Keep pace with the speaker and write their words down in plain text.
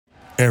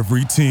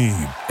Every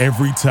team,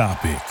 every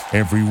topic,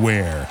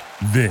 everywhere.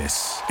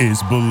 This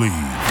is Believe.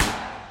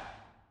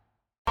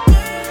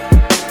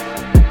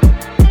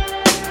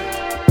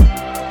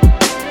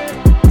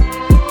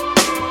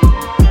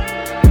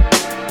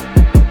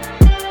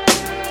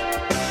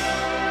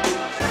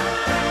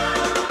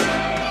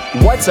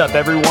 What's up,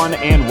 everyone,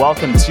 and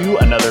welcome to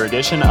another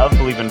edition of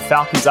Believe in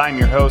Falcons. I'm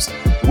your host,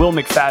 Will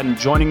McFadden,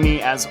 joining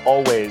me, as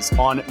always,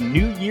 on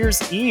New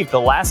Year's Eve,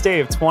 the last day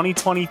of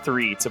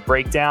 2023. To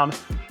break down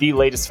the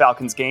latest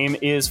Falcons game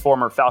is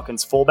former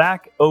Falcons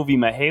fullback, Ovie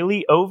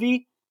Mughelli.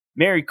 Ovie,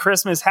 Merry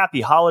Christmas,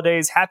 Happy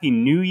Holidays, Happy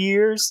New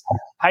Year's.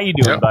 How you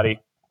doing, buddy?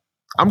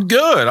 I'm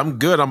good.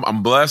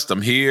 I'm blessed.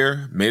 I'm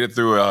here. Made it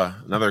through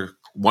another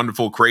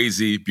wonderful,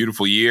 crazy,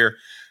 beautiful year.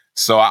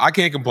 So I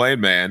can't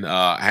complain, man.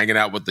 Hanging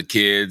out with the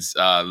kids,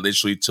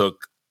 literally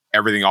took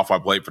everything off my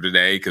plate for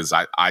today because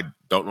I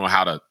don't know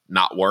how to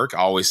not work. I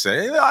always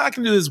say, I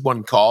can do this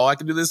one call. I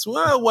can do this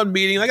one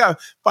meeting. I got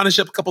to finish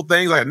up a couple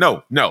things. Like,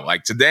 no,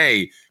 like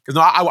today, because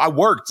I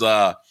worked,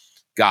 up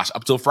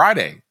till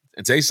Friday,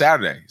 and today's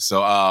Saturday.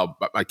 So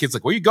my kid's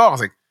like, where you going? I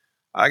was like,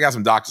 I got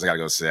some doctors I got to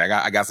go see.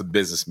 I got some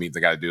business meetings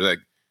I got to do. Like,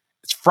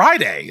 it's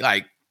Friday.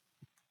 Like,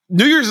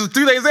 New Year's is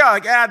 2 days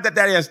out. Like,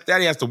 daddy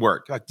has to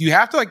work. Like, do you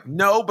have to? Like,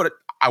 no, but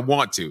I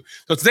want to.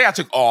 So today I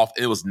took off.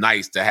 It was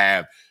nice to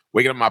have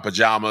waking up in my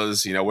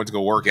pajamas, went to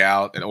go work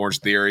out in Orange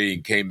Theory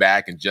and came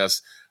back and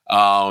just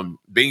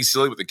being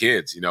silly with the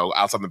kids,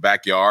 outside in the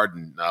backyard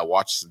and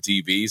watching some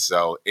TV.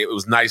 So it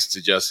was nice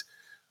to just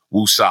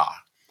woosah.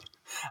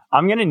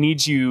 I'm going to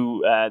need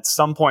you at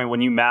some point when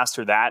you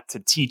master that to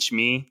teach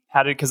me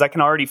how to, because I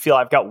can already feel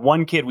I've got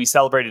one kid. We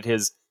celebrated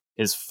his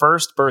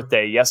first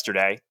birthday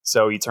yesterday.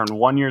 So he turned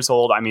 1 year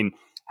old. I mean,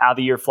 how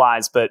the year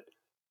flies, but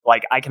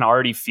like I can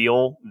already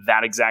feel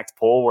that exact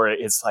pull where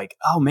it's like,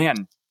 oh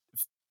man,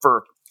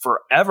 for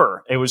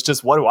forever, it was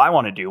just, what do I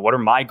want to do? What are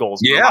my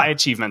goals? What are my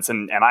achievements?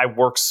 And I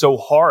work so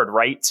hard,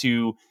 right,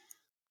 to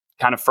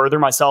kind of further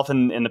myself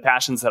in the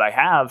passions that I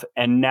have.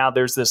 And now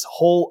there's this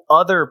whole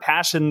other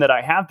passion that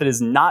I have that is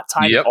not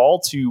tied at all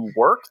to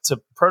work, to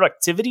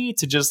productivity,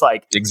 to just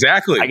like,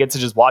 exactly. I get to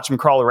just watch him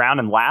crawl around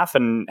and laugh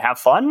and have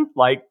fun.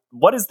 Like,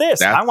 what is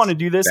this? I want to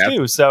do this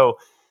too. So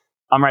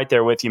I'm right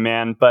there with you,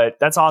 man. But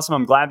that's awesome.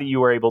 I'm glad that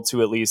you were able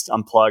to at least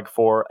unplug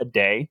for a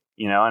day.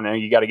 I know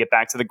you got to get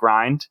back to the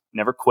grind.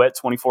 Never quit,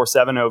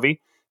 24/7,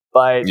 Ovie.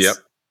 But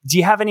do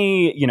you have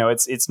any,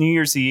 it's New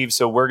Year's Eve,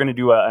 so we're going to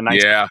do a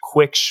nice,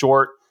 quick,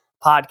 short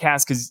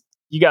podcast because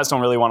you guys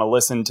don't really want to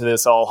listen to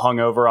this all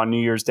hungover on New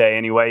Year's Day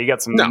anyway. You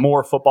got some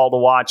more football to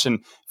watch.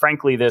 And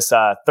frankly, this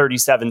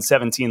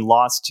 37-17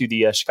 loss to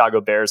the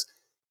Chicago Bears,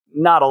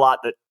 not a lot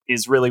that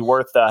is really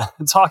worth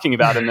talking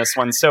about in this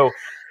one. So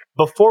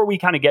before we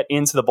kind of get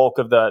into the bulk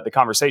of the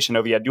conversation,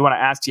 Ovie, I do want to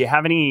ask, do you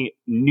have any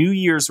New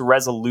Year's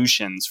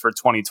resolutions for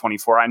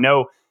 2024? I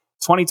know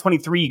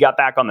 2023, you got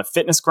back on the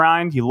fitness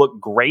grind. You look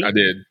great. I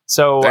did.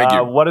 So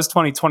what does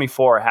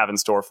 2024 have in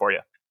store for you?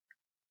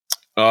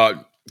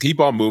 Keep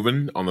on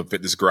moving on the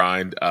fitness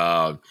grind.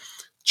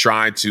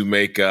 Trying to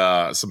make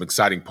some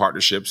exciting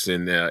partnerships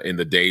in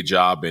the day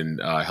job in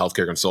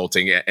healthcare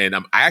consulting. And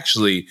I'm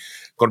actually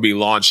going to be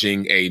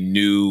launching a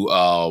new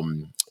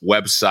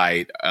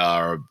website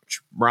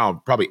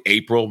around probably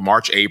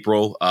March,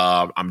 April.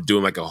 I'm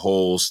doing like a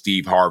whole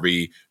Steve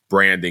Harvey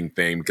branding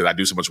thing because I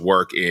do so much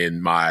work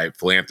in my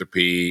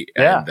philanthropy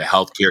and the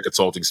healthcare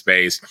consulting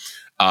space.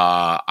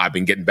 I've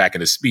been getting back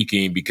into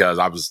speaking because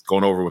I was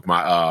going over with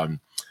my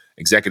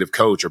executive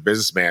coach or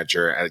business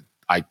manager.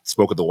 I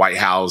spoke at the White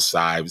House.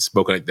 I've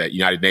spoken at the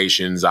United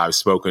Nations. I've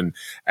spoken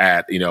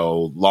at,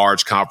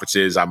 large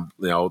conferences. I'm,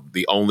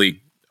 the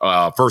only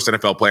first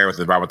NFL player with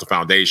the Environmental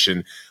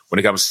Foundation when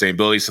it comes to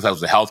sustainability.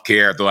 Sometimes with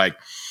healthcare, they're like,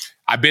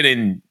 I've been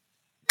in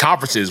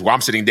conferences where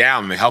I'm sitting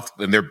down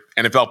and their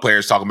NFL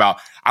players talking about,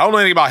 I don't know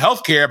anything about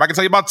healthcare, but I can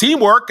tell you about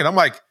teamwork. And I'm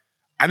like,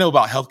 I know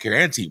about healthcare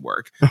and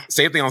teamwork.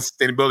 Same thing on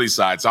the sustainability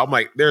side. So I'm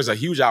like, there's a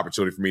huge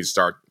opportunity for me to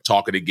start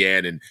talking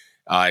again and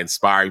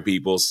inspiring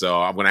people.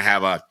 So I'm going to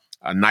have a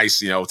nice,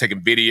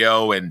 taking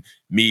video and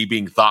me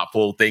being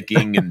thoughtful,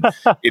 thinking and,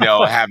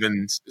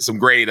 having some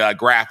great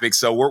graphics.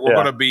 So we're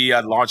going to be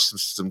launch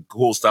some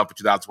cool stuff for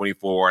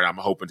 2024. And I'm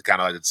hoping to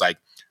kind of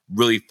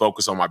really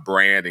focus on my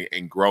brand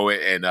and grow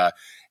it and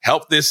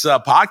help this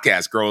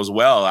podcast grow as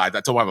well. I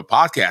told him I have a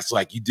podcast.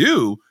 Like, you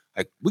do?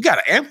 Like, we got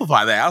to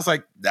amplify that. I was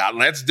like,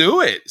 let's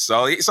do it.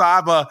 So I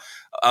have a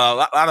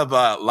lot of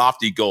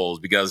lofty goals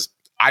because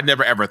I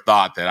never, ever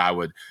thought that I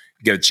would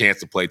get a chance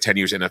to play 10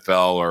 years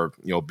NFL or,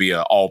 be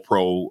an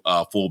all-pro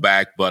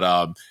fullback. But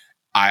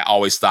I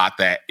always thought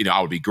that,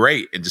 I would be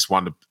great and just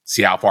wanted to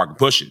see how far I can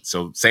push it.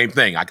 So same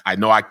thing. I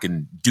know I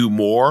can do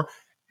more.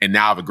 And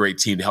now I have a great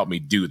team to help me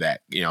do that,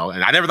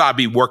 And I never thought I'd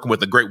be working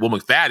with a great Will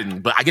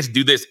McFadden, but I get to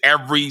do this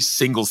every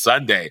single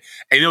Sunday.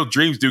 And,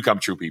 dreams do come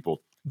true,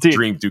 people. Dude,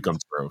 dreams do come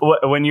true.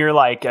 When you're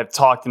like, I've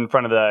talked in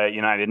front of the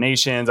United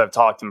Nations, I've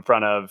talked in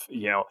front of,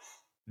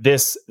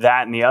 this,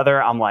 that, and the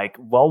other. I'm like,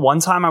 well,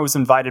 one time I was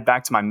invited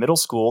back to my middle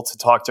school to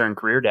talk during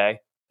career day.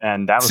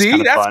 And that was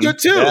kind of that's fun. good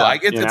too. Yeah,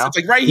 like it's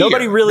like right here.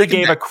 Nobody really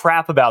gave a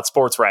crap about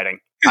sports writing.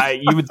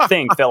 You would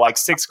think that like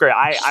sixth grade,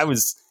 I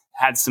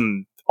had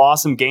some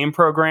awesome game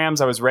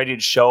programs. I was ready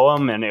to show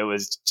them, and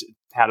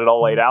had it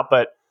all laid out.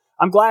 But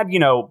I'm glad,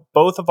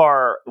 both of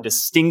our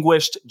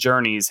distinguished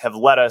journeys have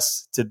led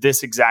us to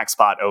this exact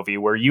spot, Ovie,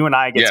 where you and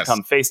I get to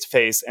come face to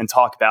face and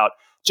talk about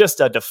just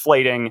a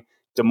deflating,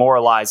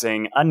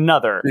 demoralizing,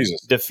 another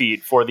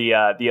defeat for the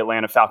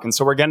Atlanta Falcons.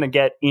 So we're going to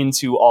get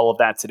into all of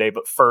that today.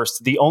 But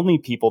first, the only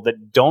people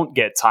that don't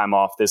get time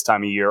off this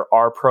time of year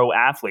are pro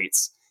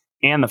athletes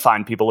and the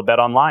fine people at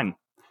BetOnline.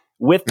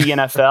 With the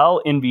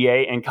NFL,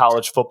 NBA, and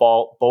college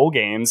football bowl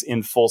games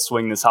in full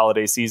swing this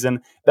holiday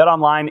season,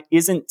 BetOnline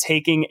isn't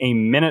taking a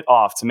minute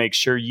off to make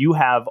sure you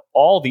have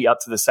all the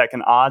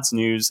up-to-the-second odds,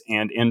 news,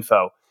 and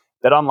info.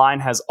 BetOnline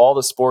has all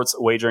the sports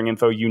wagering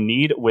info you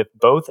need with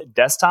both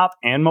desktop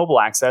and mobile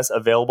access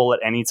available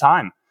at any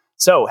time.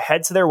 So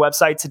head to their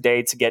website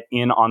today to get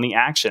in on the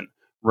action.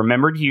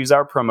 Remember to use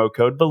our promo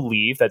code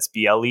BELIEVE, that's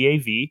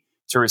BLEAV,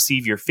 to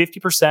receive your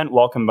 50%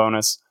 welcome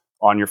bonus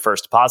on your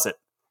first deposit.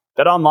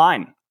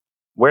 BetOnline,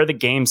 where the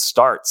game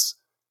starts.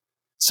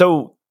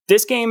 So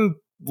this game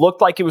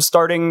looked like it was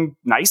starting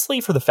nicely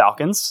for the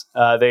Falcons.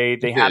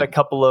 They had a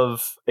couple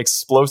of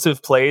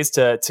explosive plays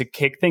to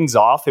kick things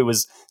off. It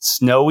was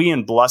snowy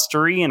and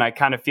blustery, and I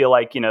kind of feel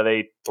like,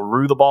 they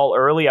threw the ball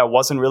early. I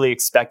wasn't really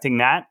expecting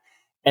that.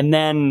 And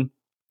then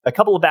a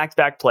couple of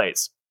back-to-back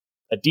plays.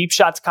 A deep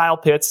shot to Kyle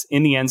Pitts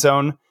in the end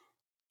zone.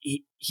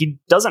 He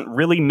doesn't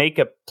really make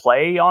a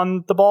play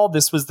on the ball.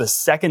 This was the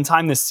second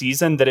time this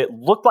season that it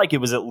looked like it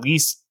was at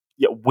least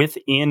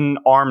within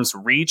arm's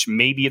reach.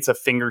 Maybe it's a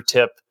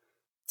fingertip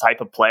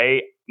type of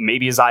play.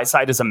 Maybe his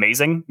eyesight is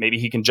amazing. Maybe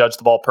he can judge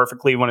the ball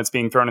perfectly when it's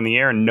being thrown in the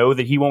air and know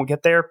that he won't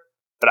get there.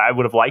 But I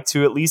would have liked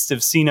to at least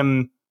have seen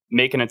him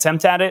make an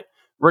attempt at it.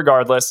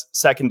 Regardless,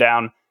 second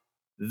down.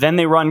 Then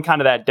they run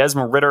kind of that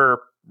Desmond Ridder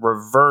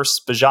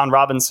reverse. Bijan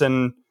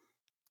Robinson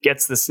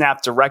gets the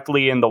snap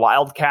directly in the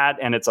Wildcat,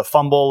 and it's a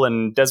fumble.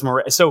 And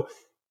so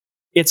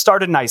it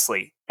started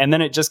nicely, and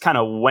then it just kind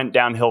of went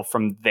downhill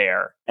from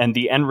there. And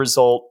the end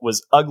result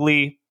was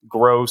ugly,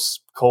 gross,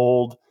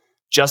 cold.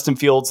 Justin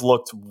Fields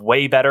looked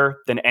way better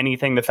than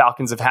anything the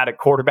Falcons have had at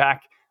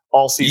quarterback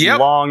all season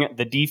long.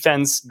 The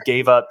defense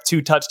gave up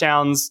 2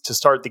 touchdowns to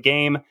start the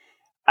game.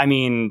 I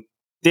mean,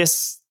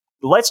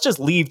 let's just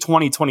leave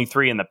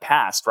 2023 in the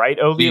past, right,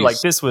 Ovie? Jeez.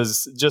 Like, this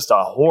was just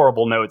a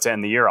horrible note to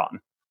end the year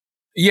on.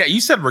 Yeah,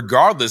 you said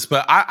regardless,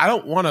 but I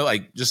don't want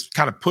to just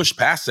kind of push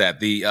past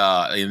that. The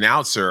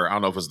announcer, I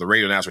don't know if it was the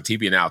radio announcer or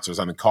TV announcer, was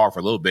on the car for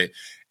a little bit,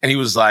 and he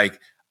was like,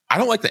 I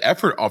don't like the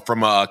effort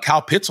from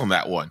Kyle Pitts on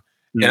that one.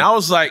 Mm. And I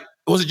was like,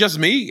 was it just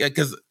me?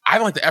 Because I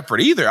don't like the effort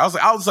either. I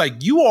was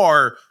like, you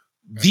are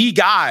the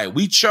guy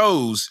we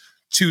chose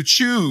to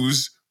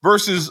choose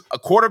versus a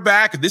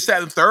quarterback, this,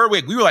 that, and third.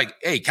 We were like,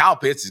 hey, Kyle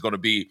Pitts is going to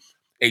be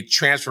a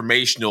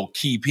transformational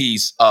key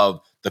piece of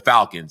the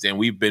Falcons. And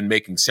we've been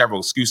making several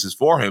excuses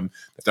for him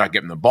if they're not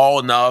getting the ball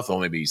enough, or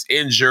maybe he's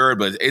injured,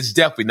 but it's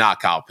definitely not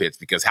Kyle Pitts,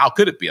 because how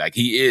could it be? Like,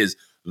 he is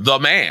the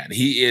man.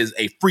 He is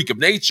a freak of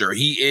nature.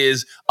 He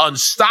is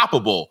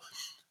unstoppable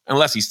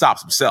unless he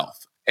stops himself.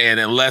 And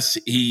unless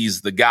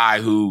he's the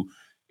guy who,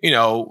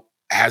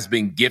 has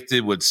been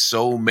gifted with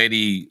so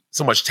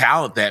much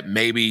talent that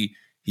maybe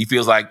he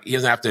feels like he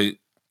doesn't have to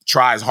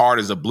try as hard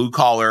as a blue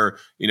collar,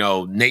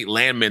 Nate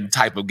Landman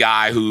type of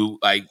guy who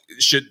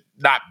should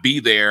not be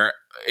there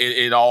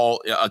in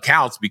all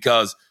accounts,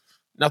 because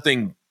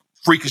nothing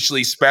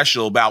freakishly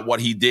special about what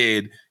he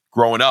did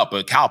growing up.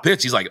 But Kyle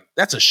Pitts, he's like,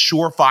 that's a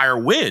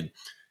surefire win.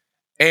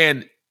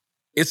 And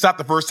it's not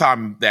the first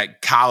time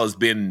that Kyle has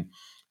been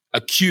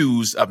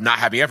accused of not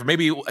having effort.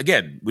 Maybe,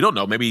 again, we don't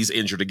know. Maybe he's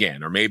injured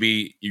again, or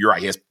maybe you're right,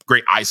 he has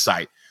great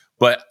eyesight.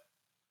 But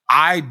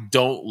I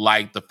don't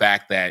like the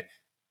fact that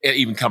it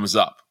even comes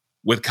up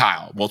with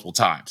Kyle multiple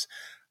times.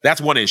 That's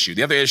one issue.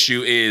 The other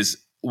issue is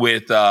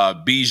with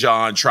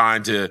Bijan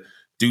trying to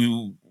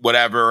do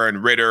whatever,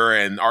 and Ridder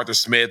and Arthur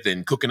Smith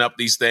and cooking up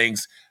these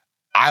things.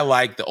 I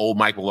like the old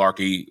Mike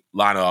Mularkey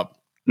lineup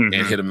and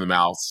hit him in the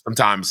mouth.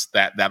 Sometimes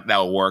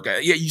that'll work.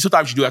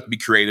 Sometimes you do have to be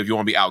creative. You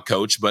want to be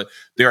out-coached, but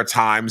there are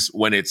times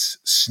when it's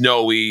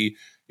snowy,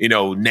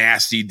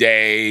 nasty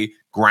day,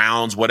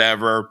 grounds,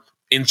 whatever,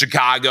 in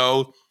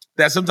Chicago,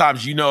 that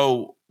sometimes,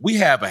 we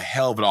have a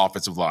hell of an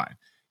offensive line,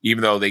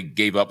 even though they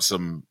gave up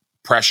some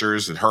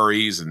pressures and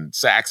hurries and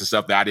sacks and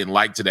stuff that I didn't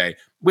like today.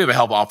 We have a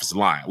hell of an offensive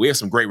line. We have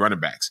some great running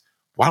backs.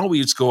 Why don't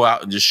we just go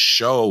out and just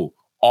show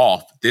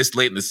off this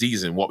late in the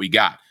season what we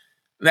got?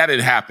 And that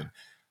didn't happen.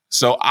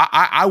 So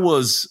I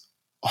was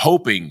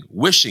hoping,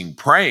 wishing,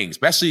 praying,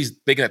 especially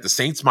thinking that the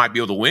Saints might be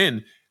able to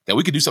win, that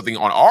we could do something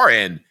on our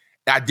end.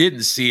 I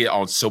didn't see it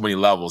on so many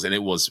levels, and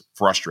it was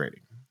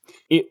frustrating.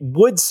 It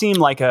would seem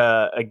like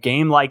a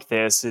game like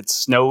this, it's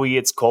snowy,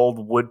 it's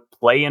cold, would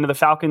play into the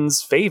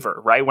Falcons'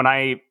 favor, right? When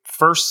I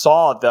first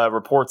saw the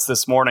reports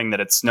this morning that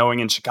it's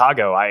snowing in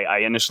Chicago, I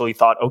initially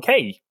thought,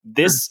 okay,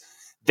 this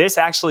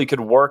actually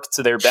could work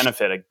to their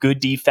benefit. A good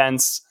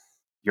defense,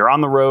 you're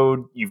on the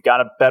road, you've got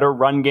a better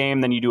run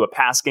game than you do a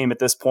pass game at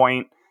this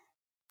point.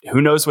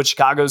 who knows what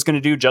Chicago's going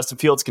to do? Justin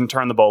Fields can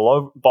turn the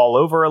ball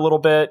over a little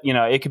bit.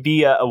 It could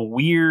be a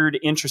weird,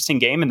 interesting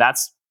game. And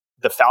that's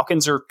the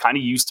Falcons are kind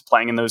of used to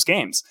playing in those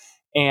games.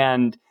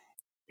 And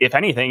if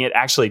anything, it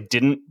actually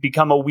didn't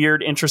become a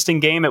weird, interesting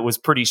game. It was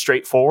pretty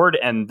straightforward.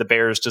 And the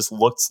Bears just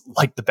looked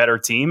like the better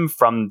team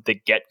from the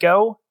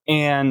get-go.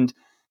 And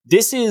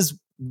this is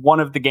one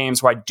of the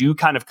games where I do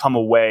kind of come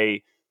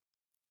away.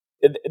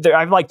 I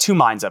have like two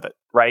minds of it,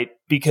 right?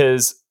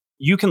 Because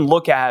you can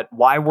look at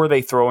why were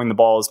they throwing the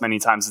ball as many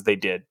times as they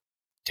did.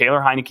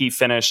 Taylor Heinicke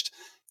finished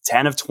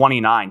 10 of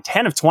 29.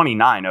 10 of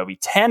 29, Ovie.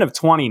 10 of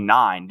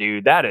 29,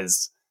 dude. That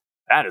is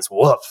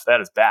woof.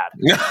 That is bad.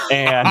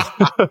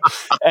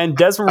 And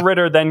Desmond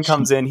Ridder then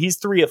comes in. He's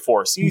 3 of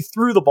 4. So you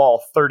threw the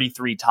ball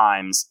 33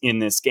 times in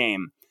this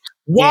game.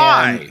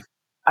 Why?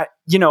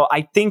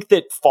 I think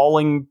that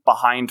falling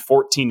behind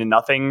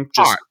 14-0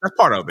 just that's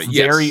part of it.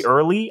 Very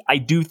early, I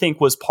do think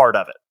was part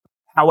of it.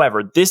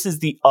 However, this is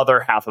the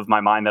other half of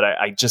my mind that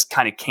I just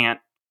kind of can't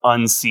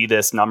unsee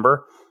this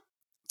number.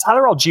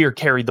 Tyler Algier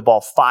carried the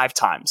ball 5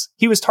 times.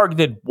 He was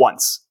targeted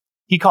once.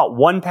 He caught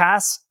one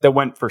pass that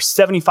went for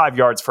 75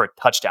 yards for a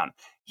touchdown.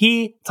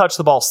 He touched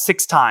the ball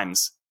 6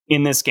 times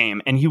in this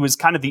game, and he was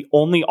kind of the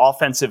only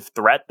offensive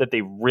threat that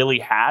they really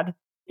had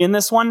in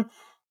this one.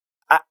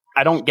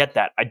 I don't get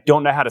that. I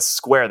don't know how to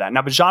square that.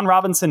 Now, Bijan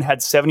Robinson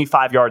had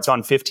 75 yards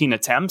on 15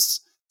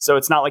 attempts, so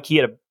it's not like he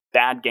had a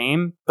bad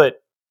game,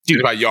 but dude,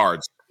 about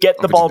yards. Get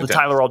the ball to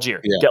Tyler Algier.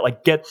 Yeah.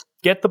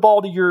 Get the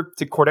ball to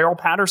Cordero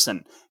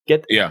Patterson.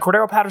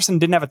 Cordero Patterson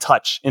didn't have a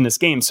touch in this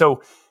game.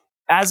 So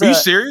are you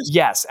serious?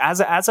 Yes. As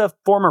a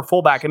former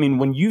fullback, I mean,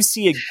 when you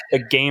see a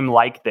game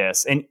like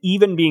this, and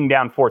even being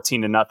down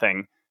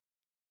 14-0,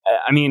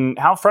 I mean,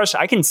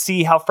 I can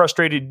see how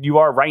frustrated you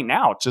are right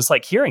now, just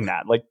like hearing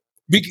that. Like,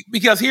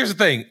 because here's the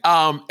thing,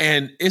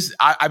 and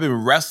I've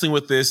been wrestling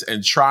with this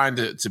and trying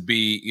to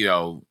be,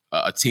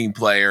 a team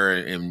player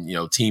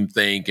and team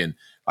think, and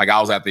like I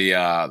was at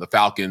the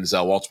Falcons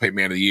Walter Payton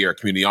Man of the Year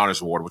Community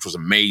Honors Award, which was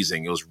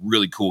amazing. It was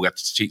really cool. Got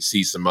to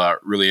see some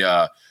really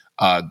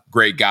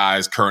great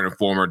guys, current and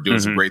former, doing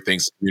some great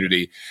things in the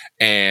community,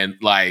 and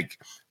like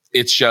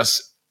it's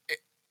just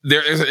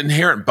there is an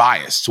inherent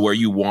bias to where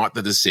you want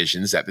the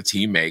decisions that the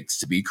team makes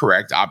to be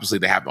correct. Obviously,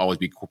 they haven't always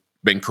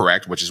been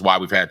correct, which is why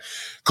we've had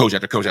coach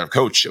after coach after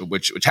coach,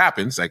 which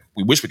happens. Like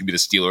we wish we could be the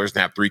Steelers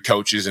and have 3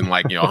 coaches in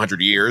 100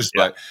 years,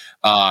 but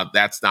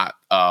that's not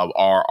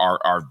our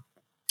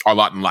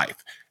lot in life.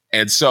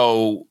 And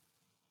so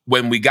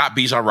when we got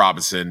Bijan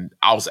Robinson,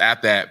 I was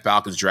at that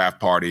Falcons draft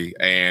party,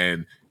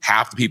 and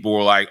half the people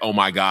were like, "Oh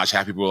my gosh!"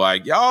 Half the people were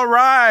like, "Yeah, all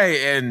right,"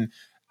 and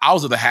I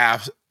was at the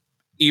half.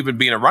 Even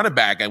being a running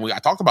back, and I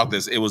talked about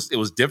this, it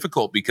was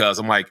difficult because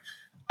I'm like,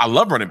 I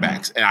love running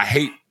backs, and I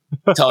hate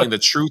telling the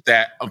truth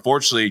that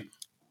unfortunately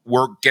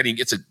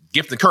it's a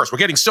gift and curse. We're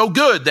getting so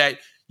good that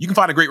you can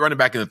find a great running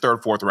back in the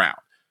 3rd, 4th round.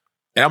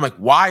 And I'm like,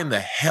 why in the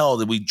hell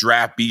did we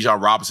draft Bijan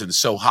Robinson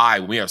so high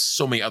when we have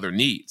so many other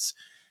needs?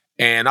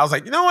 And I was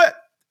like, you know what?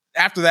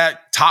 After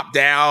that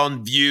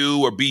top-down view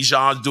where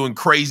Bijan's doing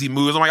crazy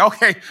moves, I'm like,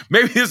 okay,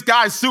 maybe this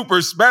guy's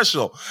super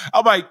special.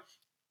 I'm like,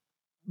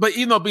 but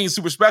even though being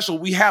super special,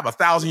 we have a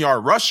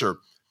 1,000-yard rusher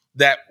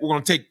that we're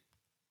going to take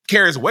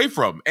carries away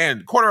from.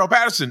 And Cordero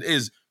Patterson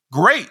is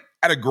great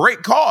at a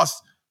great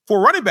cost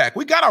for running back.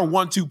 We got our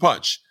 1-2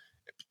 punch.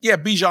 Yeah,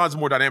 Bijan's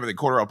more dynamic than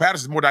Cordero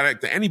Patterson, more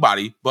dynamic than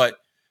anybody, but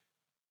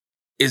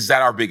is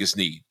that our biggest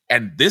need?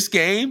 And this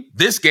game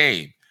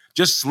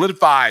just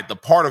solidified the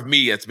part of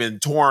me that's been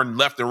torn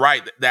left and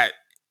right that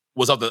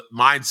was of the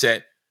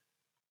mindset,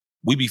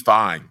 we'd be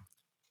fine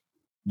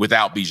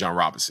without Bijan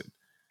Robinson.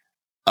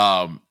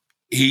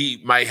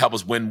 He might help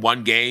us win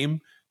one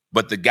game,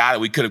 but the guy that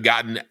we could have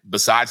gotten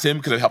besides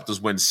him could have helped us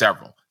win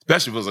several,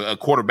 especially if it was a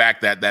quarterback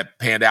that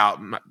panned out.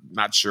 I'm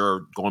not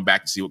sure, going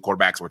back to see what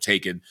quarterbacks were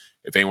taken,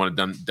 if anyone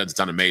had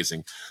done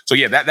amazing. So,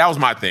 yeah, that was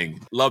my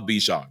thing. Love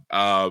Bijan.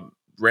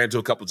 Ran into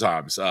a couple of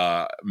times.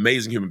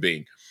 Amazing human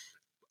being.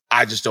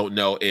 I just don't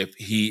know if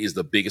he is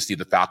the biggest need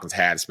the Falcons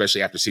had,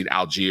 especially after seeing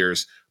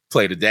Algiers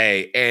play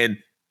today. And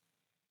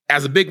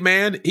as a big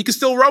man, he can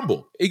still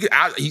rumble. He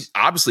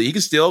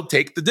can still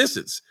take the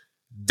distance.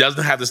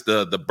 Doesn't have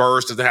the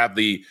burst, doesn't have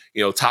the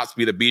top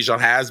speed that Bijan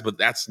has, but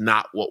that's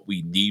not what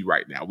we need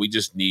right now. We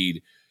just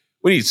need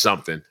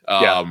something.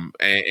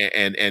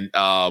 And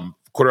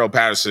Cordero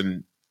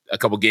Patterson a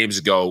couple games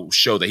ago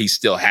showed that he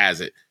still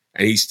has it,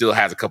 and he still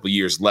has a couple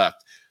years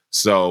left.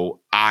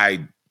 So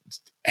I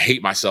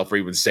hate myself for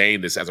even saying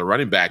this as a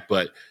running back,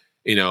 but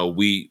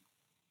we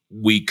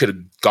could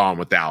have gone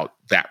without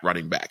that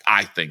running back,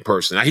 I think,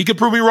 personally. Now, he could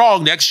prove me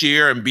wrong next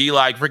year and be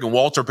like freaking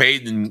Walter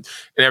Payton and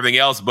everything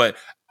else, but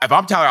if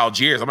I'm Tyler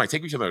Algiers, I'm like,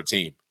 take me to another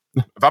team.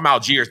 If I'm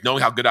Algiers,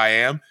 knowing how good I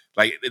am,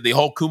 like the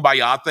whole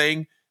kumbaya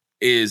thing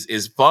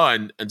is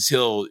fun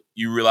until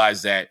you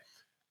realize that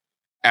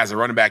as a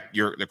running back,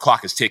 the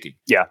clock is ticking.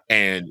 Yeah.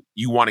 And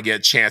you want to get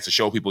a chance to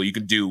show people you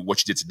can do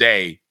what you did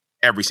today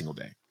every single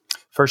day.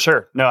 For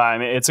sure. No, I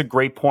mean, it's a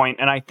great point.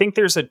 And I think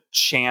there's a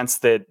chance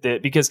that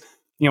because,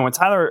 when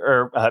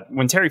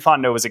Terry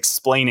Fontenot was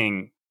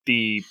explaining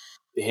the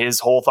his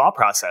whole thought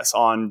process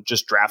on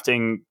just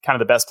drafting kind of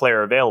the best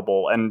player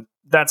available. And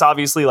that's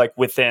obviously like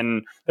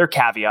within their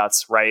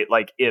caveats, right?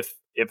 Like if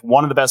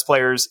one of the best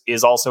players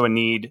is also a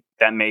need,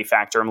 that may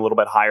factor him a little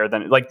bit higher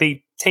than, like,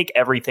 they take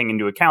everything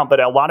into account.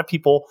 But a lot of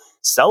people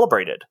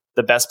celebrated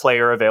the best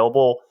player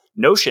available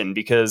notion,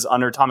 because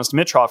under Thomas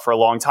Dimitroff for a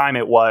long time,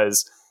 it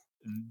was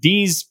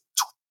these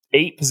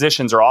 8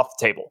 positions are off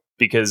the table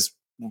because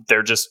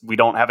we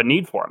don't have a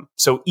need for them.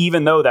 So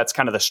even though that's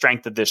kind of the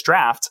strength of this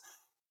draft,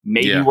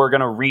 maybe we're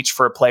going to reach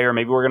for a player,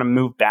 maybe we're going to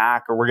move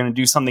back, or we're going to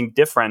do something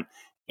different.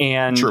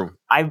 And True.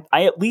 I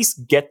at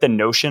least get the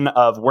notion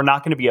of we're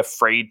not going to be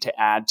afraid to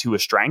add to a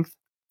strength.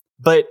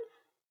 But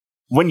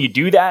when you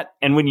do that,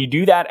 and when you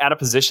do that at a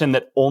position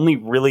that only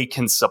really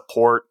can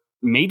support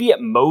maybe at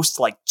most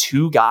like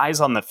 2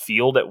 guys on the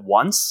field at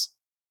once,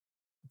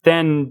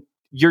 then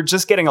you're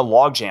just getting a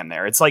logjam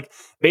there. It's like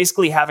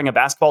basically having a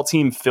basketball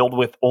team filled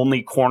with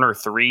only corner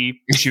 3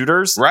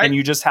 shooters, right? And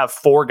you just have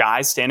 4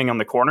 guys standing on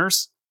the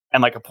corners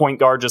and like a point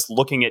guard just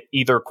looking at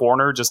either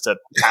corner just to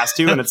pass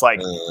to. And it's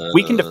like,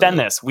 we can defend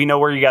this. We know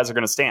where you guys are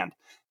going to stand.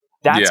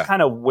 That's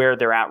kind of where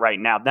they're at right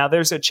now. Now,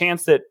 there's a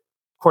chance that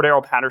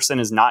Cordero Patterson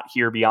is not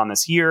here beyond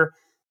this year,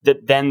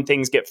 that then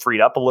things get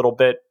freed up a little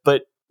bit.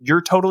 But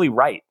you're totally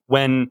right.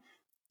 When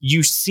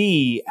you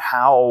see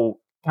how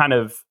kind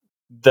of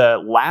the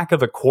lack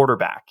of a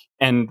quarterback,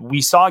 and we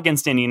saw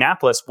against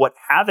Indianapolis what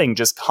having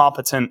just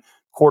competent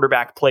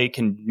quarterback play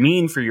can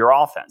mean for your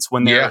offense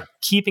when they're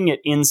keeping it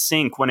in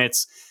sync, when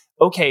it's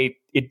okay,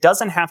 it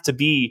doesn't have to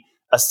be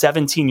a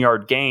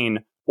 17-yard gain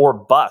or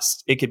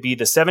bust. It could be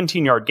the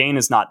 17-yard gain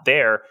is not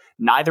there,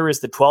 neither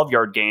is the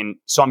 12-yard gain,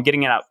 so I'm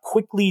getting it out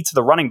quickly to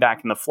the running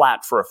back in the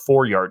flat for a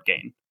 4-yard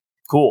gain.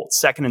 Cool,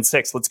 2nd and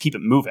 6, let's keep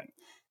it moving.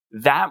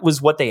 That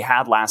was what they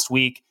had last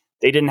week.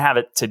 They didn't have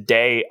it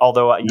today,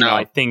 although you know,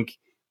 I think,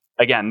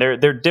 again, there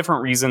are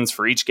different reasons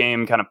for each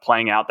game kind of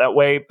playing out that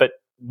way, but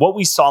what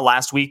we saw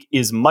last week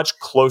is much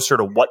closer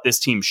to what this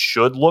team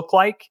should look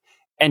like.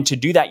 And to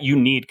do that, you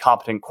need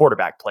competent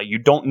quarterback play. You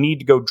don't need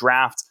to go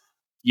draft,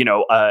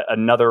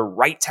 another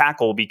right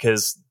tackle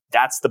because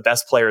that's the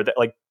best player. That,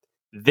 like,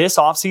 this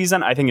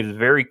offseason, I think it is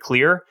very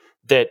clear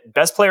that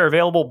best player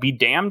available, be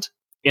damned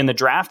in the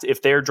draft.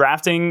 If they're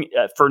drafting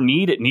for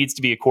need, it needs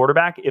to be a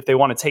quarterback. If they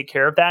want to take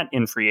care of that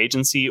in free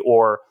agency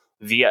or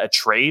via a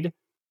trade,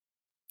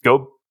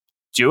 go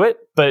do it.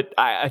 But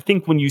I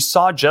think when you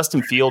saw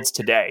Justin Fields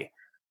today,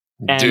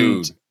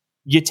 and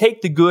you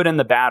take the good and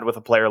the bad with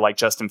a player like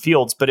Justin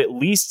Fields, but at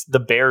least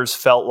the Bears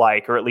felt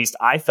like, or at least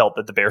I felt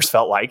that the Bears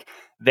felt like,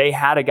 they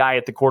had a guy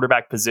at the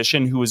quarterback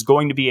position who was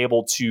going to be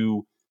able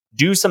to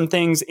do some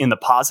things in the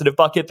positive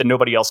bucket that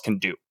nobody else can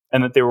do.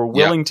 And that they were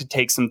willing to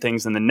take some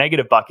things in the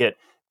negative bucket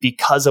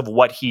because of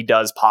what he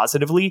does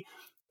positively.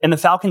 And the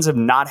Falcons have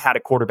not had a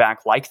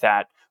quarterback like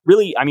that.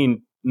 Really, I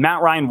mean,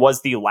 Matt Ryan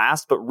was the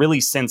last, but really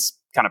since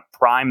kind of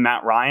prime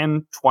Matt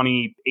Ryan,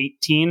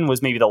 2018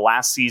 was maybe the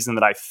last season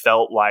that I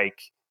felt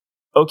like,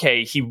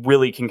 okay, he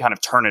really can kind of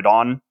turn it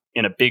on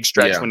in a big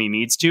stretch when he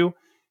needs to.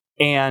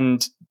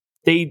 And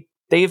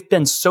they've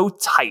been so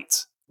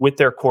tight with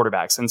their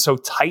quarterbacks and so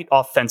tight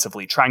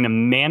offensively, trying to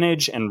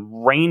manage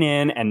and rein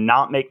in and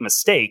not make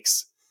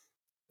mistakes,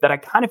 that I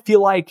kind of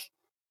feel like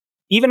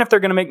even if they're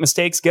going to make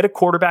mistakes, get a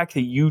quarterback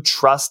that you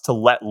trust to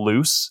let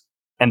loose.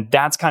 And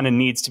that's kind of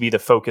needs to be the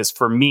focus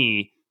for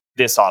me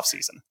this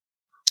offseason.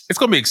 It's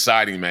going to be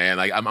exciting, man.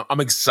 Like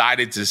I'm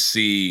excited to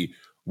see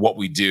what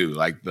we do.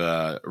 Like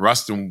the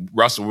Russell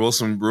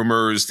Wilson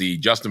rumors, the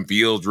Justin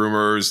Fields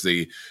rumors,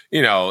 it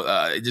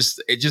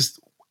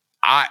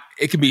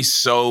can be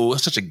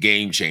such a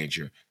game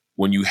changer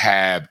when you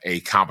have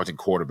a competent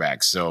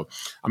quarterback. So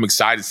I'm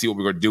excited to see what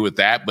we're going to do with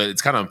that. But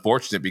it's kind of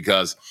unfortunate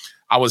because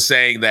I was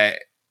saying that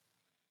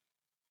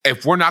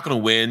if we're not going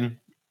to win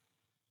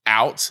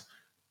out,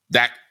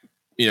 that,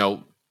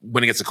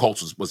 winning against the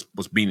Colts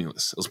was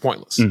meaningless. It was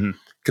pointless.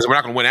 Because we're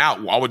not going to win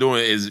out. All we're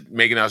doing is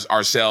making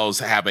ourselves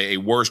have a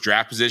worse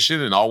draft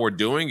position, and all we're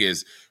doing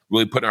is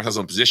really putting ourselves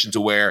in a position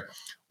to where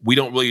we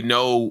don't really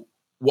know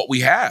what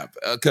we have.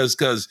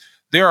 Because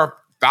there are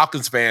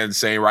Falcons fans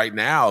saying right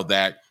now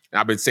that, and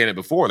I've been saying it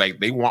before, like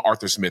they want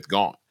Arthur Smith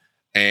gone.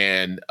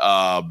 And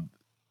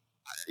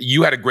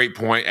you had a great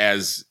point,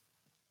 as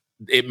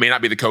it may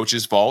not be the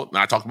coach's fault. And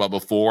I talked about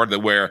before that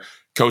where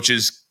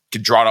coaches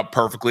can draw it up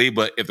perfectly,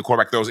 but if the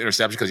quarterback throws an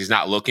interception because he's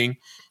not looking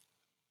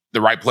the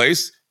right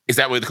place, is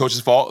that really the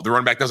coach's fault? If the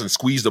running back doesn't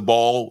squeeze the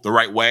ball the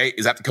right way,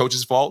 is that the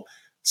coach's fault?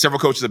 Several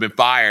coaches have been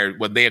fired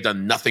when they have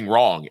done nothing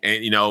wrong.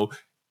 And,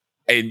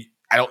 and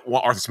I don't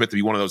want Arthur Smith to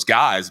be one of those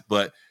guys,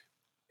 but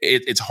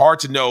it's hard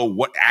to know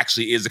what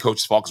actually is the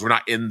coach's fault because we're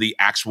not in the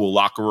actual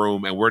locker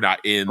room and we're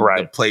not in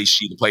the play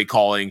sheet, the play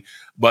calling.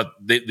 But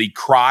the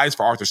cries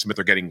for Arthur Smith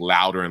are getting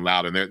louder and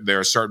louder. And there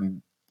are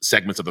certain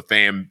segments of the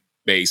fan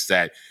base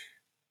that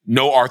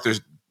know Arthur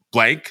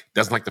blank,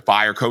 doesn't like to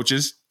fire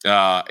coaches in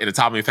a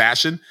timely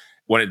fashion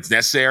when it's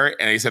necessary.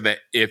 And he said that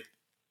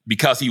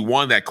because he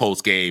won that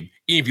Colts game,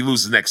 even if he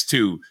loses the next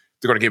 2,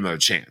 they're going to give him another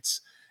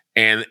chance.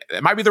 And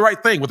it might be the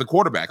right thing with a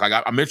quarterback. Like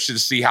I'm interested to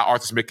see how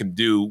Arthur Smith can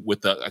do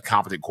with a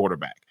competent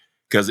quarterback.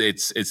 because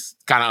it's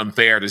kind of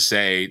unfair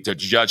to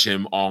judge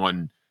him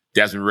on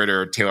Desmond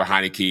Ridder, Taylor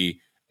Heinicke,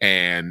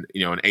 and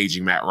an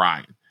aging Matt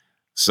Ryan.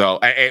 So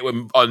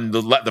on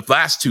the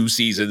last 2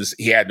 seasons,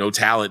 he had no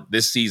talent.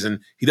 This season,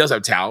 he does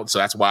have talent, so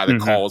that's why the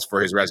calls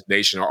for his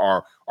resignation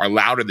are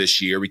louder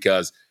this year,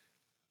 because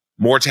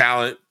more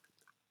talent,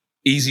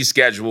 easy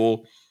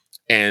schedule,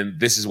 and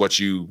this is what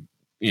you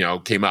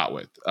came out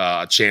with,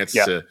 a chance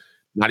to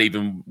not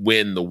even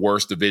win the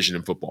worst division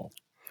in football.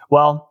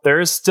 Well, there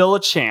is still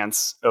a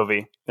chance,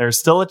 Ovie. There's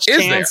still a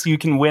chance you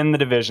can win the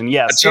division.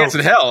 Yes, a chance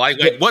in hell. Like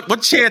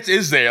what chance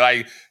is there?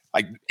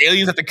 Like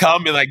aliens have to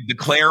come and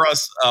declare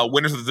us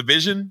winners of the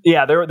division?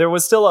 Yeah, there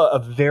was still a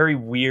very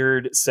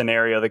weird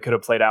scenario that could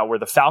have played out where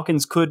the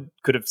Falcons could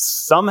have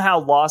somehow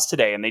lost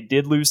today, and they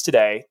did lose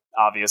today,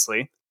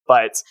 obviously.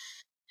 But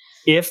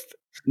if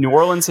New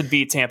Orleans had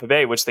beat Tampa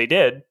Bay, which they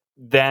did,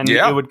 then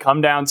it would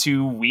come down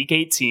to week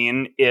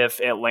 18. If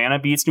Atlanta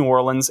beats New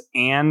Orleans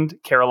and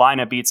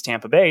Carolina beats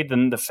Tampa Bay,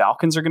 then the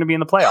Falcons are going to be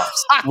in the playoffs.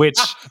 Which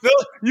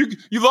you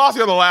lost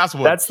on the last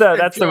one. That's the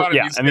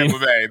I mean,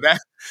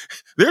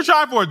 they're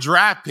trying for a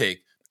draft pick.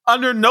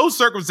 Under no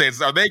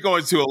circumstances are they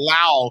going to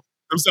allow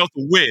themselves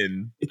to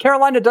win.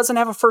 Carolina doesn't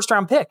have a first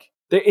round pick.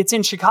 It's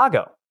in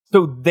Chicago.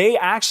 So they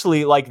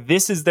actually,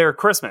 this is their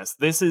Christmas.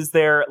 This is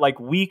their,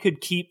 we could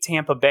keep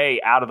Tampa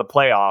Bay out of the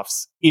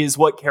playoffs is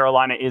what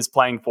Carolina is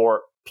playing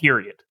for,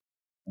 period.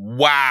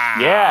 Wow.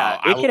 Yeah,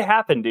 it could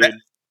happen, dude.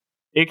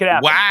 It could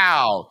happen.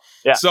 Wow.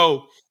 Yeah.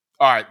 So,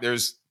 all right,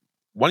 there's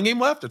 1 game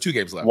left or 2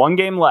 games left? 1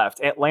 game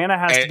left. Atlanta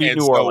has to beat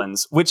New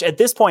Orleans, which at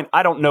this point,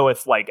 I don't know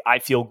if, I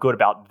feel good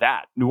about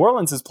that. New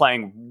Orleans is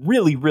playing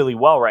really, really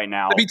well right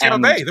now. They beat Tampa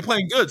Bay. They're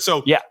playing good.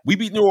 So, we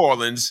beat New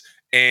Orleans,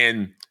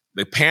 and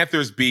the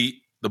Panthers beat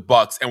the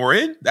Bucks, and we're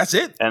in. That's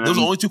it. And those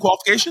are only 2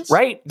 qualifications,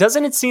 right?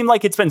 Doesn't it seem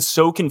like it's been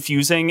so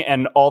confusing,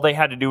 and all they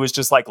had to do was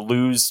just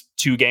lose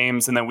 2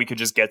 games, and then we could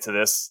just get to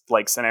this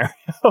scenario?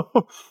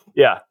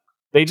 Yeah,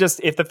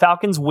 if the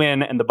Falcons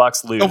win and the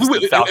Bucks lose, if we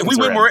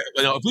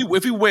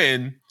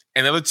win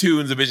and the other 2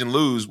 in the division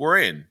lose, we're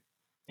in.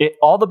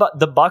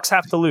 The Bucks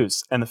have to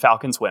lose and the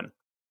Falcons win,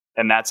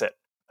 and that's it.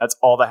 That's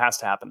all that has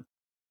to happen.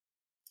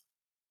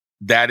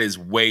 That is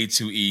way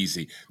too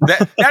easy.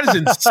 That is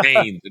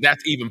insane.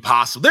 That's even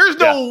possible. There's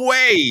no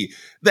way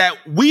that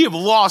we have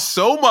lost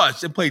so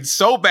much and played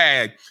so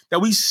bad that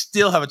we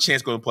still have a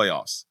chance going to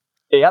playoffs.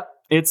 Yep,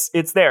 it's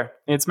there.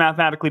 It's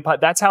mathematically.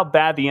 That's how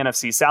bad the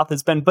NFC South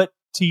has been. But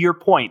to your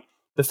point,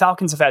 the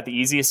Falcons have had the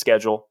easiest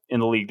schedule in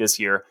the league this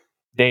year.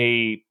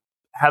 They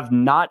have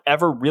not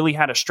ever really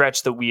had a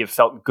stretch that we have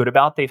felt good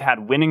about. They've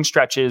had winning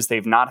stretches.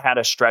 They've not had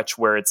a stretch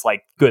where it's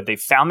good. They've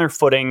found their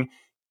footing,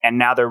 and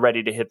now they're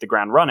ready to hit the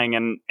ground running.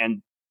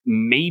 And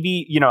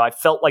maybe, I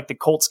felt like the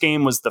Colts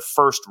game was the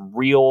first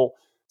real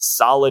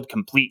solid,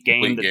 complete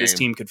game that this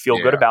team could feel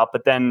good about.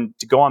 But then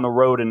to go on the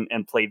road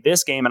and play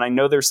this game, and I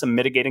know there's some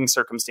mitigating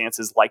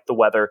circumstances like the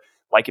weather,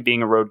 like it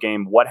being a road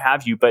game, what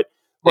have you. But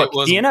look,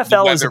 the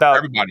NFL is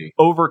about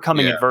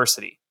overcoming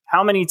adversity.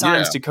 How many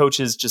times do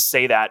coaches just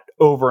say that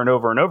over and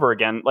over and over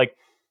again?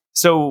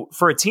 So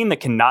for a team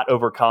that cannot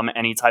overcome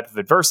any type of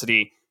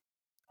adversity,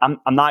 I'm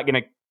not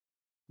going to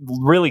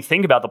really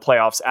think about the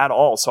playoffs at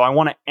all. So I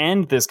want to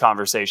end this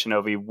conversation,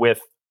 Ovie, with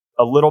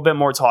a little bit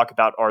more talk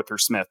about Arthur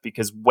Smith,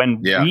 because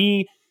when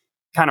we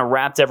kind of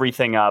wrapped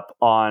everything up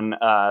on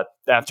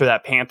after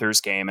that Panthers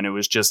game, and it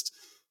was just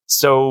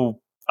so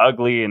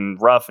ugly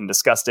and rough and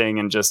disgusting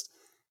and just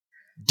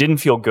didn't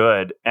feel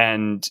good,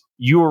 and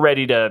you were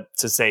ready to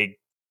say,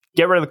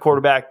 get rid of the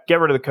quarterback, get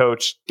rid of the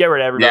coach, get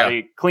rid of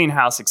everybody, clean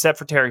house except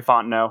for Terry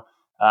Fontenot.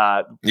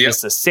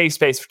 Just a safe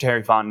space for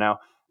Terry Fontenot.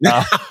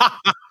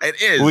 It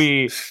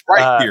is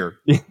here.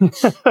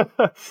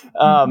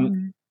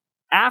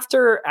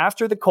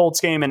 After the Colts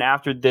game and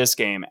after this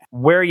game,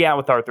 where are you at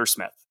with Arthur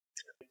Smith?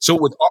 So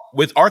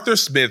with Arthur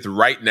Smith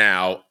right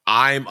now,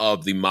 I'm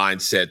of the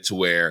mindset to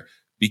where,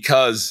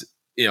 because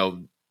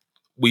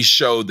we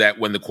showed that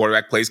when the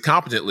quarterback plays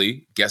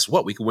competently, guess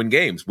what? We can win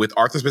games with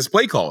Arthur Smith's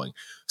play calling.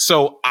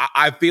 So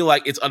I feel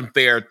like it's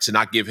unfair to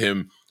not give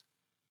him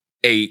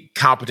a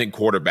competent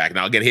quarterback.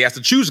 Now, again, he has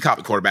to choose a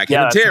competent quarterback.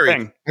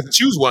 Terry has to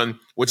choose one,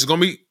 which is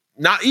going to be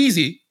not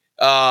easy.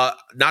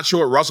 Not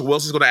sure what Russell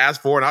Wilson's going to ask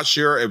for. Not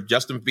sure if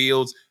Justin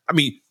Fields.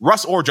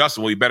 Russ or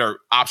Justin will be better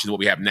options than what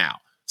we have now.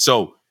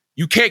 So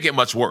you can't get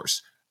much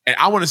worse. And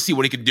I want to see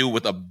what he can do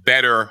with a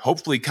better,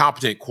 hopefully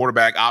competent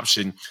quarterback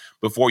option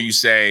before you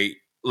say,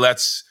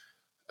 let's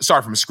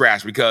start from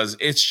scratch, because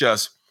it's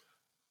just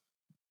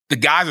the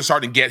guys are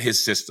starting to get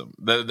his system,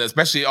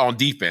 especially on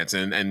defense.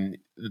 And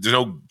there's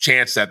no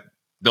chance that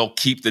they'll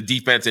keep the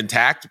defense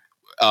intact.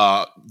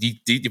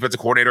 Defensive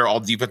coordinator, all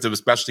defensive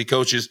specialty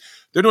coaches,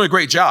 they're doing a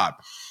great job.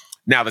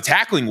 Now, the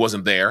tackling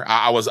wasn't there.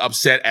 I was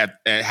upset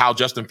at how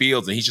Justin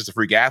Fields, and he's just a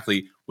freak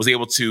athlete, was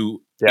able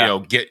to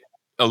get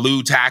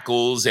elude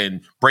tackles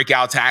and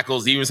breakout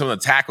tackles. Even some of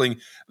the tackling,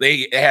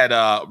 they had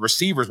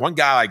receivers. One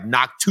guy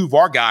knocked 2 of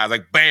our guys,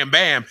 bam,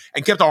 bam,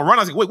 and kept on running.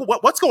 I was like, wait,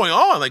 what's going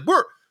on?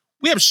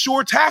 We have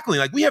sure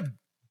tackling. We have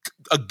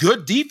a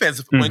good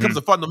defense when it comes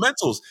to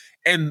fundamentals.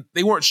 and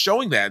they weren't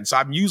showing that. And so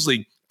I'm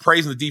usually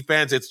praising the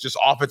defense. It's just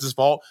offense's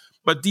fault.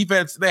 But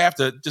defense, they have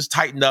to just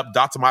tighten up,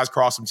 dot some I's,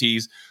 cross some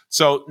T's.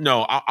 So,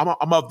 no,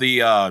 I'm of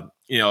the,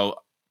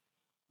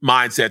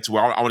 mindset to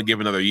where I want to give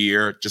another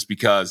year just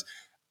because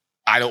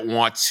I don't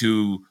want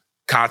to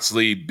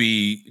constantly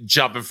be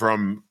jumping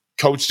from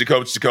coach to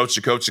coach to coach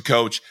to coach to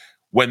coach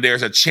when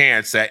there's a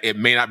chance that it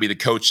may not be the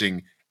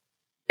coaching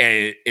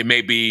and it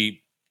may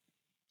be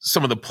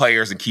some of the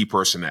players and key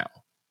personnel.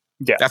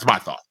 Yeah. That's my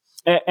thought.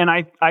 And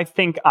I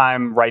think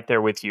I'm right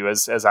there with you,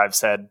 as I've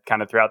said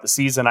kind of throughout the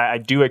season. I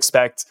do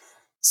expect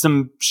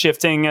some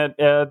shifting at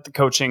the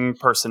coaching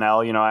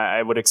personnel.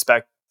 I would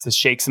expect to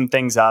shake some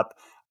things up.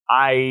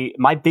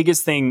 My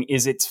biggest thing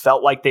is it's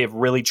felt like they've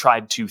really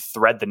tried to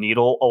thread the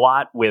needle a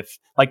lot with,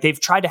 like, they've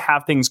tried to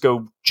have things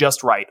go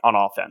just right on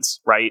offense,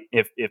 right?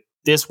 If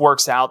this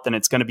works out, then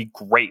it's going to be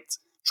great.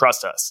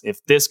 Trust us.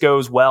 If this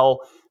goes well,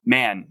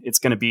 man, it's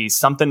going to be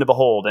something to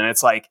behold. And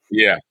it's like,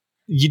 yeah,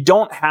 you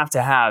don't have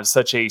to have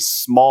such a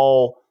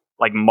small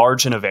like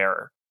margin of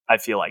error. I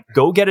feel like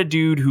go get a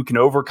dude who can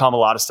overcome a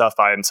lot of stuff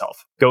by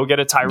himself. Go get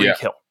a Tyreek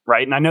Hill,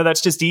 right? And I know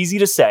that's just easy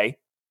to say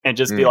and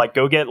just be like,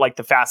 go get like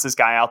the fastest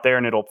guy out there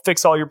and it'll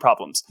fix all your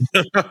problems.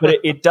 But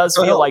it does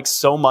feel like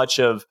so much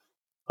of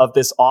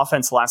this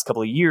offense the last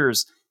couple of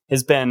years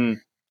has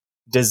been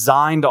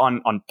designed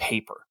on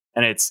paper,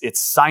 and it's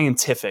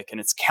scientific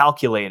and it's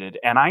calculated.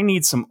 And I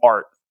need some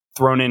art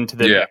thrown into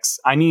the mix.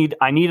 I need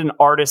an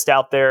artist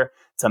out there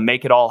to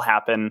make it all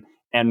happen.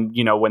 And,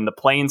 when the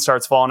plane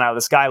starts falling out of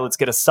the sky, let's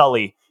get a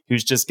Sully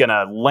who's just going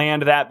to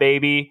land that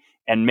baby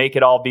and make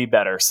it all be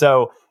better.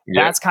 So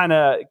that's kind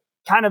of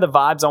the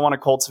vibes I want to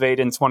cultivate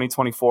in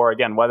 2024.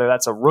 Again, whether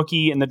that's a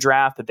rookie in the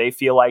draft that they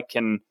feel like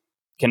can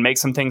make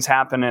some things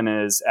happen and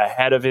is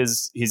ahead of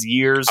his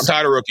years. I'm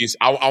tired of rookies.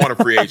 I want a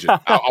free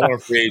agent. I want a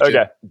free agent.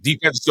 Okay.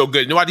 Defense is so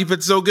good. You know why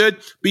defense is so good?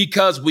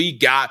 Because we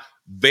got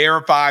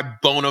verified,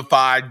 bona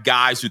fide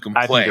guys who can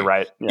play. I think you're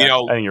right. Yeah,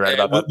 I think you're right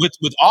about that.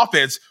 With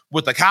offense,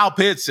 with the Kyle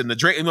Pitts and the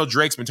Drake,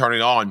 Drake's been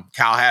turning on.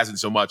 Kyle hasn't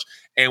so much.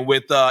 And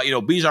with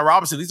Bijan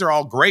Robinson, these are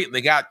all great and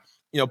they got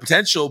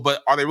potential,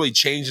 but are they really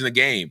changing the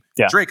game?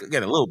 Yeah. Drake,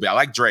 again, a little bit. I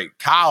like Drake.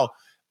 Kyle,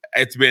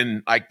 it's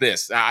been like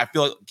this. I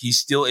feel like he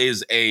still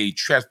is a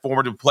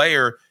transformative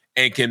player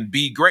and can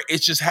be great.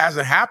 It just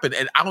hasn't happened.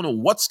 And I don't know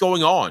what's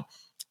going on.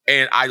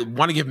 And I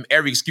want to give him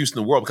every excuse in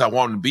the world because I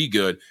want him to be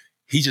good.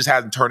 He just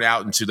hasn't turned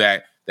out into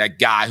that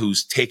guy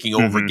who's taking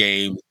over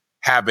games,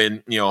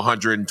 having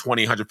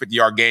 120,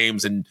 150-yard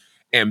games,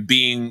 and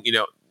being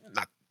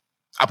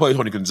I play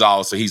Tony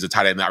Gonzalez, so he's the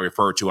tight end that I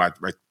refer to.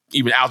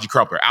 Even Algie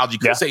Crumpler,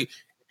 say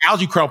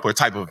Algie Crumpler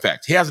type of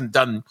effect. He hasn't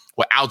done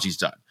what Algie's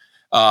done.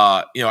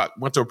 I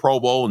went to a Pro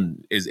Bowl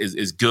and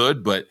is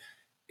good, but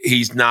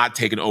he's not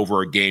taken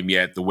over a game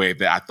yet the way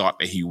that I thought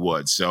that he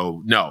would.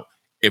 So no,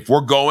 if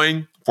we're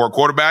going for a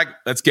quarterback,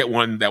 let's get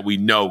one that we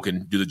know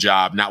can do the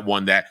job, not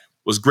one that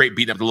was great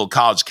beating up the little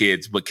college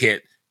kids, but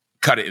can't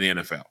cut it in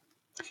the NFL.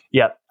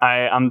 Yeah,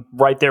 I'm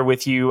right there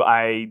with you.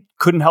 I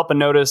couldn't help but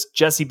notice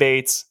Jesse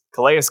Bates,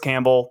 Calais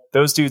Campbell,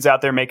 those dudes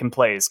out there making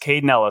plays.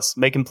 Caden Ellis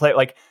making play.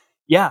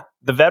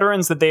 The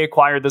veterans that they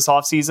acquired this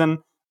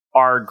offseason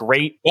are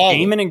great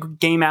game in and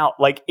game out.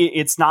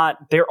 It's not,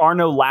 there are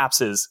no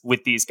lapses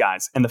with these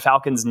guys. And the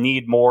Falcons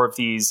need more of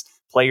these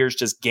players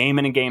just game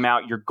in and game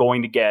out. You're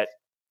going to get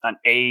an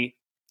A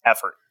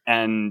effort.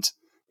 And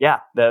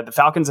the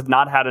Falcons have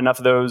not had enough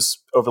of those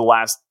over the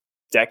last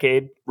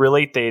decade,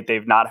 really.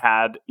 They've not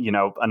had,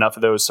 enough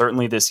of those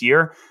certainly this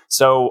year.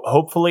 So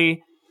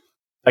hopefully,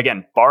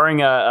 again,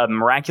 barring a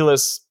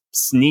miraculous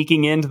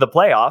sneaking into the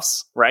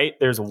playoffs, right?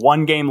 There's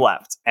one game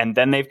left, and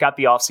then they've got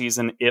the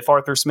offseason. If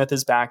Arthur Smith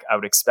is back, I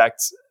would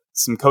expect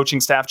some coaching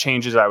staff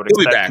changes. I would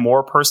expect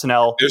more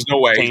personnel. There's no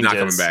way changes. He's not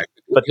coming back,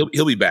 but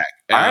he'll be back.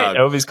 All right,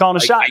 Ovie's calling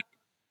a shot.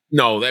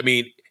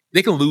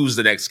 They can lose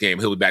the next game.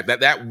 He'll be back.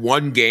 That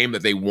one game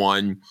that they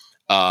won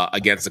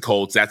against the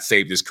Colts, that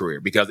saved his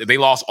career. Because if they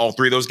lost all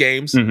three of those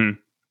games,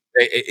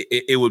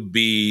 it would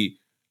be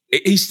 –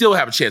 he still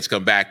have a chance to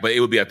come back, but it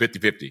would be a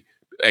 50-50.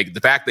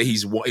 The fact that he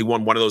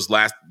won one of those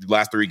last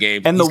three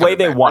games. And the way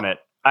they won it,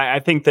 I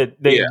think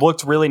that they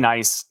looked really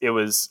nice. It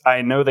was –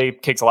 I know they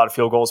kicked a lot of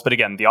field goals, but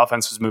again, the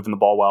offense was moving the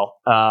ball well.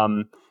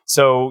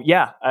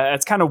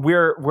 It's kind of –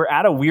 we're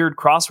at a weird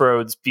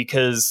crossroads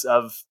because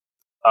of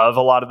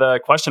a lot of the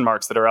question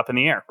marks that are up in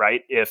the air,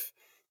 right? If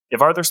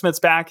Arthur Smith's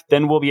back,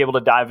 then we'll be able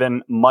to dive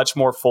in much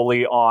more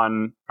fully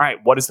on, all right,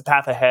 what is the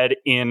path ahead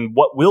in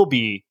what will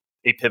be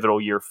a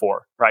pivotal year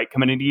 4, right?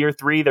 Coming into year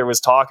 3, there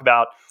was talk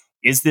about,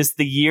 is this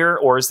the year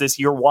or is this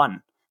year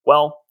 1?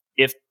 Well,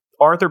 if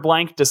Arthur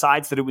Blank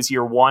decides that it was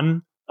year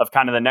 1 of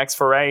kind of the next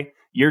foray,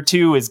 year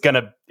 2 is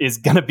gonna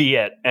be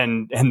it.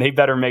 And they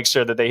better make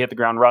sure that they hit the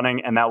ground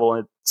running, and that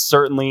will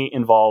certainly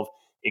involve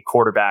a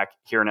quarterback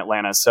here in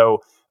Atlanta. So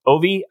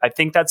Ovie, I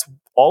think that's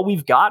all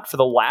we've got for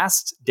the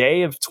last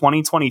day of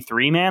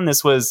 2023, man.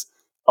 This was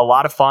a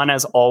lot of fun,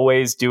 as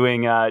always,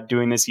 doing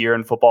this year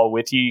in football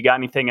with you. You got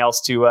anything else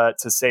to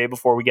say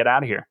before we get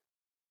out of here?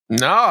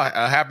 No,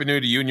 Happy New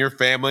Year to you and your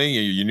family,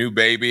 your new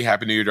baby.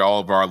 Happy New Year to all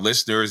of our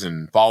listeners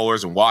and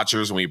followers and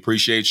watchers. And we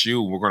appreciate you.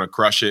 We're going to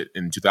crush it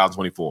in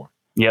 2024.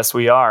 Yes,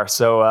 we are.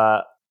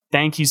 So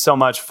thank you so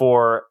much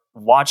for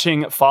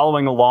watching,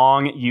 following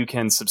along. You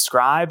can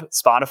subscribe,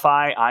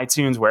 Spotify,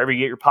 iTunes, wherever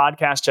you get your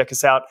podcast. Check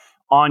us out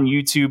on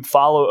YouTube.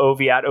 Follow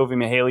Ovie at Ovie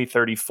Mughelli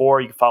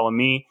 34. You can follow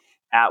me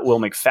at Will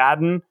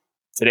McFadden.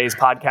 Today's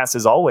podcast,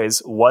 as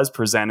always, was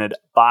presented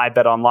by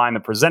BetOnline, the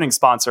presenting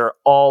sponsor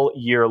all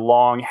year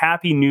long.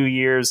 Happy New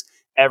Year's,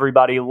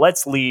 everybody.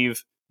 Let's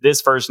leave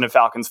this version of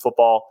Falcons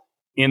football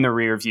in the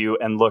rear view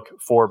and look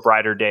for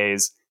brighter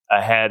days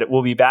ahead.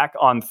 We'll be back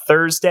on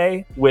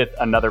Thursday with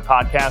another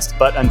podcast.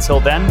 But until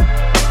then,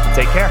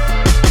 take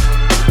care.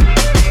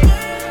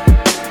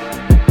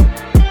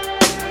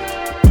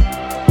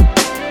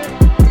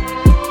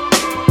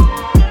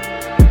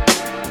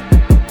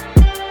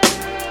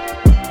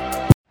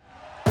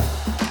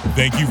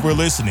 Thank you for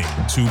listening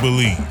to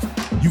Believe.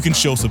 You can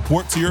show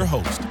support to your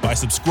host by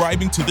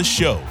subscribing to the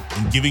show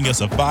and giving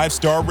us a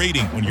 5-star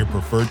rating on your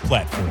preferred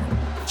platform.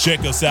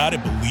 Check us out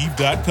at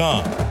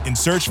Believe.com and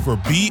search for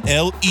BLEAV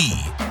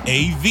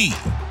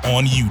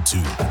on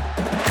YouTube.